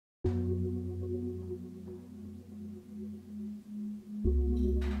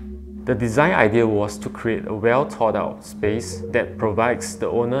The design idea was to create a well-thought-out space that provides the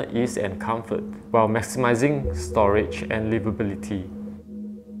owner ease and comfort while maximizing storage and livability.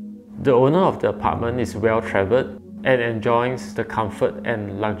 The owner of the apartment is well-traveled and enjoys the comfort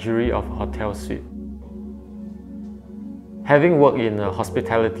and luxury of a hotel suite. Having worked in a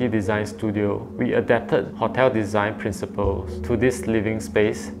hospitality design studio, we adapted hotel design principles to this living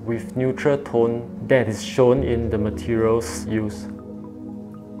space with neutral tone that is shown in the materials used.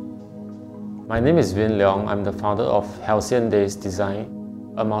 My name is Vin Leong. I'm the founder of Haelycyon Design,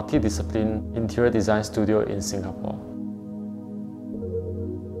 a multidisciplinary interior design studio in Singapore.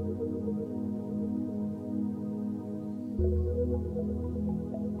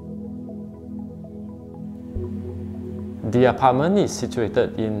 The apartment is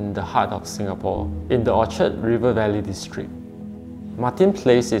situated in the heart of Singapore, in the Orchard River Valley district. Martin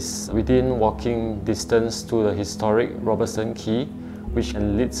Place is within walking distance to the historic Robertson Quay, which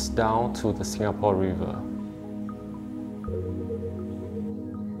leads down to the Singapore River.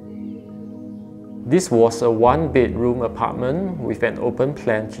 This was a one-bedroom apartment with an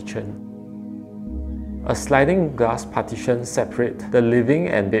open-plan kitchen. A sliding glass partition separates the living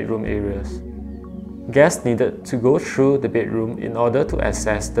and bedroom areas. Guests needed to go through the bedroom in order to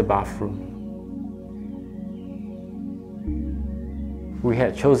access the bathroom. We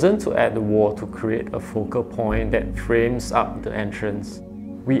had chosen to add the wall to create a focal point that frames up the entrance.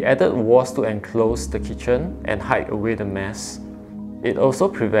 We added walls to enclose the kitchen and hide away the mess. It also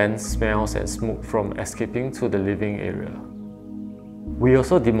prevents smells and smoke from escaping to the living area. We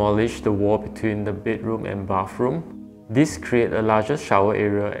also demolished the wall between the bedroom and bathroom. This creates a larger shower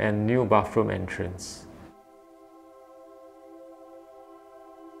area and new bathroom entrance.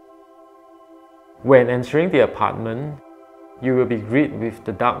 When entering the apartment, you will be greeted with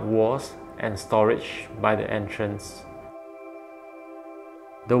the dark walls and storage by the entrance.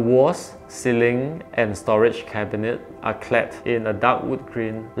 The walls, ceiling, and storage cabinet are clad in a dark wood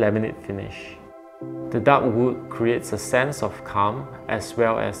green laminate finish. The dark wood creates a sense of calm as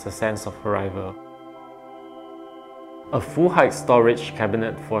well as a sense of arrival. A full-height storage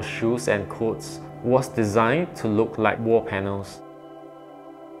cabinet for shoes and coats was designed to look like wall panels.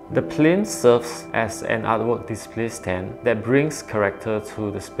 The plinth serves as an artwork display stand that brings character to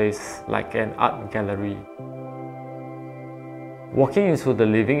the space like an art gallery. Walking into the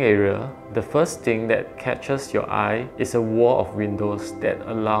living area, the first thing that catches your eye is a wall of windows that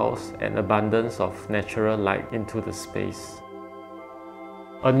allows an abundance of natural light into the space.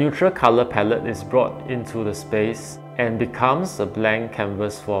 A neutral color palette is brought into the space and becomes a blank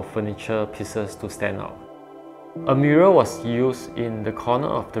canvas for furniture pieces to stand out. A mirror was used in the corner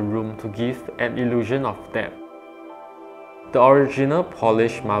of the room to give an illusion of depth. The original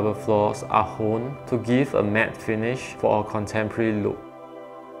polished marble floors are honed to give a matte finish for a contemporary look.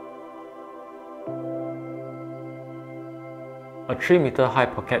 A 3-meter high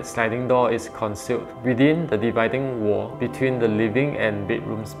pocket sliding door is concealed within the dividing wall between the living and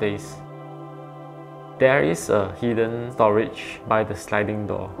bedroom space. There is a hidden storage by the sliding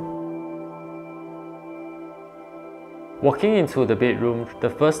door. Walking into the bedroom, the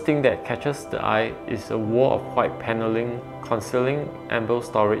first thing that catches the eye is a wall of white paneling concealing ample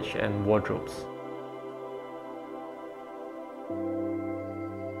storage and wardrobes.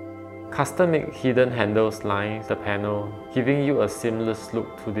 Custom-made hidden handles line the panel, giving you a seamless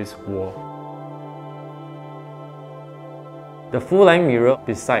look to this wall. The full-length mirror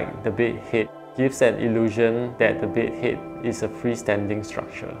beside the bed head gives an illusion that the bed head is a freestanding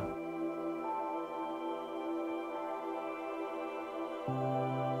structure.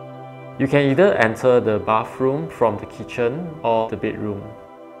 You can either enter the bathroom from the kitchen or the bedroom.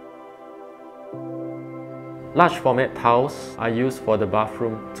 Large format tiles are used for the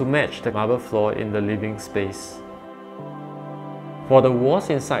bathroom to match the marble floor in the living space. For the walls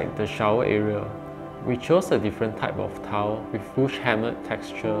inside the shower area, we chose a different type of tile with bush hammered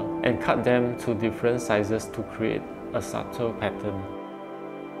texture and cut them to different sizes to create a subtle pattern.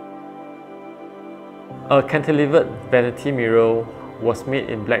 A cantilevered vanity mirror was made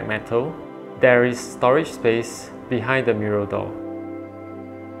in black metal. There is storage space behind the mirror door.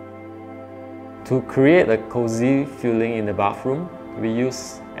 To create a cozy feeling in the bathroom, we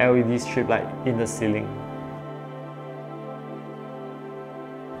use LED strip light in the ceiling.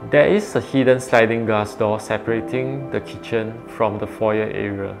 There is a hidden sliding glass door separating the kitchen from the foyer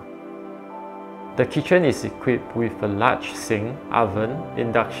area. The kitchen is equipped with a large sink, oven,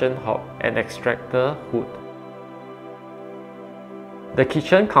 induction hob, and extractor hood. The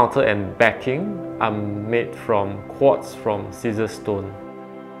kitchen counter and backing are made from quartz from scissor stone.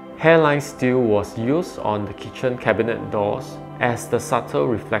 Hairline steel was used on the kitchen cabinet doors as the subtle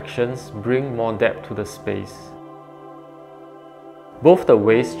reflections bring more depth to the space. Both the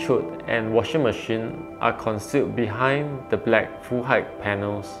waste chute and washing machine are concealed behind the black full-height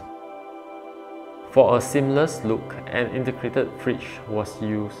panels. For a seamless look, an integrated fridge was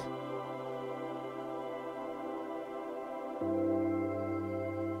used.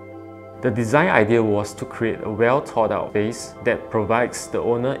 The design idea was to create a well-thought-out space that provides the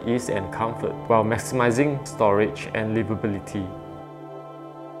owner ease and comfort while maximizing storage and livability.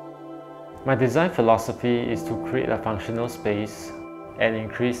 My design philosophy is to create a functional space and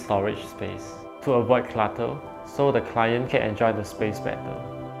increase storage space to avoid clutter so the client can enjoy the space better.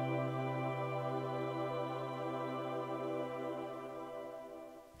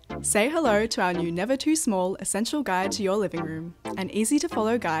 Say hello to our new Never Too Small Essential Guide to Your Living Room, an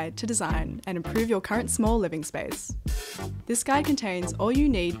easy-to-follow guide to design and improve your current small living space. This guide contains all you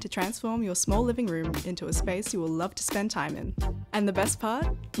need to transform your small living room into a space you will love to spend time in. And the best part?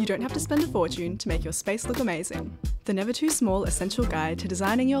 You don't have to spend a fortune to make your space look amazing. The Never Too Small Essential Guide to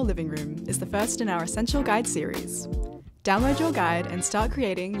Designing Your Living Room is the first in our Essential Guide series. Download your guide and start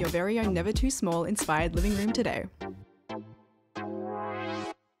creating your very own Never Too Small inspired living room today.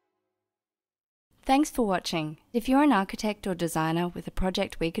 Thanks for watching. If you're an architect or designer with a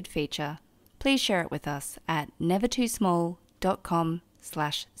project we could feature, please share it with us at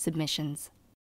nevertoosmall.com/submissions.